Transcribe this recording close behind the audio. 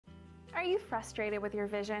Are you frustrated with your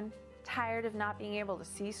vision? Tired of not being able to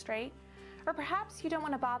see straight? Or perhaps you don't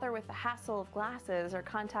want to bother with the hassle of glasses or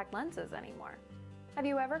contact lenses anymore? Have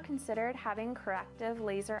you ever considered having corrective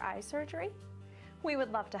laser eye surgery? We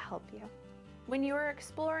would love to help you. When you are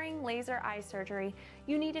exploring laser eye surgery,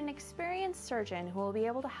 you need an experienced surgeon who will be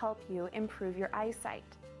able to help you improve your eyesight.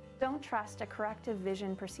 Don't trust a corrective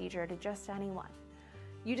vision procedure to just anyone.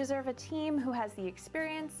 You deserve a team who has the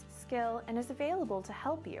experience, skill, and is available to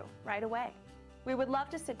help you right away. We would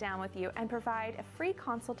love to sit down with you and provide a free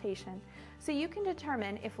consultation so you can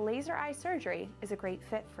determine if laser eye surgery is a great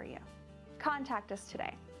fit for you. Contact us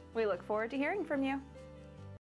today. We look forward to hearing from you.